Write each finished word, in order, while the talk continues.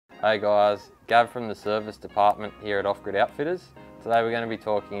Hey guys, Gav from the service department here at Offroad Outfitters. Today we're going to be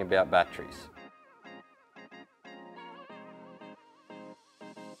talking about batteries.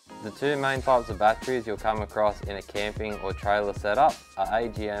 The two main types of batteries you'll come across in a camping or trailer setup are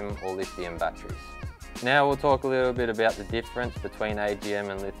AGM or lithium batteries. Now we'll talk a little bit about the difference between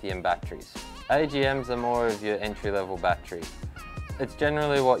AGM and lithium batteries. AGMs are more of your entry-level battery. It's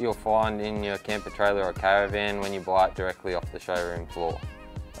generally what you'll find in your camper trailer or caravan when you buy it directly off the showroom floor.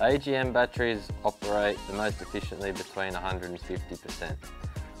 AGM batteries operate the most efficiently between 100 and 50%.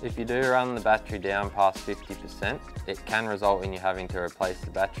 If you do run the battery down past 50%, it can result in you having to replace the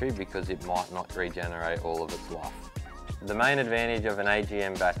battery because it might not regenerate all of its life. The main advantage of an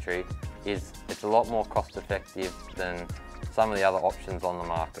AGM battery is it's a lot more cost effective than some of the other options on the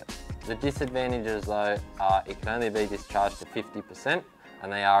market. The disadvantages though are it can only be discharged to 50%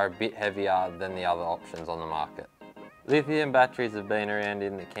 and they are a bit heavier than the other options on the market. Lithium batteries have been around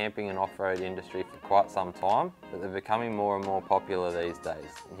in the camping and off-road industry for quite some time, but they're becoming more and more popular these days,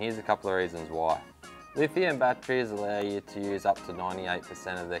 and here's a couple of reasons why. Lithium batteries allow you to use up to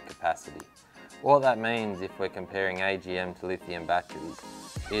 98% of their capacity. What that means if we're comparing AGM to lithium batteries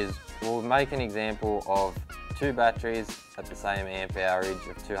is we'll make an example of two batteries at the same amp hourage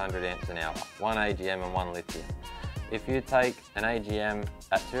of 200 amps an hour, one AGM and one lithium. If you take an AGM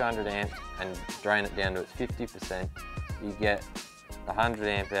at 200 amps and drain it down to its 50%, you get 100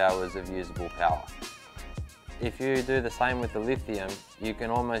 amp hours of usable power. If you do the same with the lithium, you can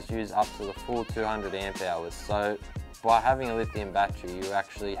almost use up to the full 200 amp hours. So by having a lithium battery, you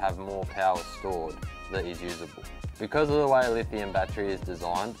actually have more power stored that is usable. Because of the way a lithium battery is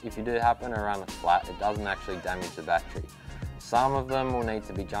designed, if you do happen to run it flat, it doesn't actually damage the battery. Some of them will need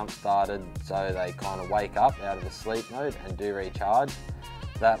to be jump started so they kind of wake up out of the sleep mode and do recharge.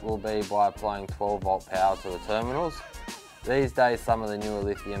 That will be by applying 12 volt power to the terminals. These days some of the newer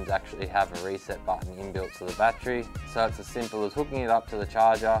lithiums actually have a reset button inbuilt to the battery, so it's as simple as hooking it up to the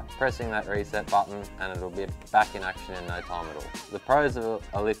charger, pressing that reset button and it'll be back in action in no time at all. The pros of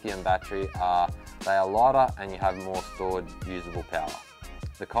a lithium battery are they are lighter and you have more stored usable power.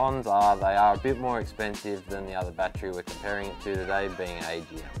 The cons are they are a bit more expensive than the other battery we're comparing it to today, being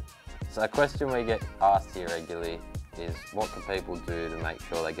AGM. So a question we get asked here regularly is what can people do to make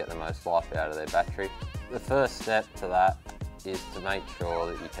sure they get the most life out of their battery? The first step to that is to make sure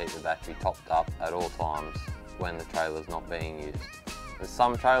that you keep the battery topped up at all times when the trailer's not being used.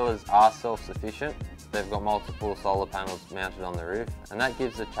 Some trailers are self-sufficient. They've got multiple solar panels mounted on the roof, and that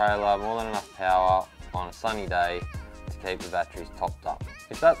gives the trailer more than enough power on a sunny day to keep the batteries topped up.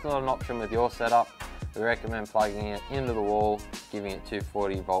 If that's not an option with your setup, we recommend plugging it into the wall, giving it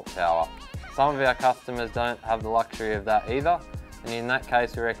 240 volt power. Some of our customers don't have the luxury of that either, and in that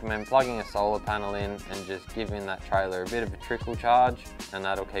case we recommend plugging a solar panel in and just giving that trailer a bit of a trickle charge, and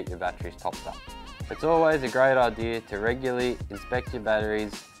that'll keep your batteries topped up. It's always a great idea to regularly inspect your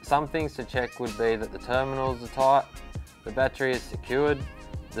batteries. Some things to check would be that the terminals are tight, the battery is secured,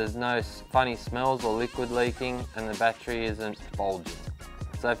 there's no funny smells or liquid leaking, and the battery isn't bulging.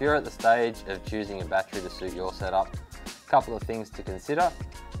 So if you're at the stage of choosing a battery to suit your setup, a couple of things to consider: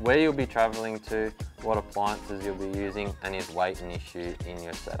 where you'll be traveling to, what appliances you'll be using, and is weight an issue in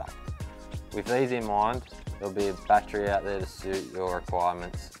your setup. With these in mind, there'll be a battery out there to suit your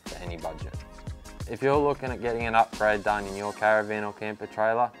requirements for any budget. If you're looking at getting an upgrade done in your caravan or camper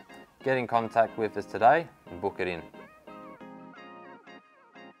trailer, get in contact with us today and book it in.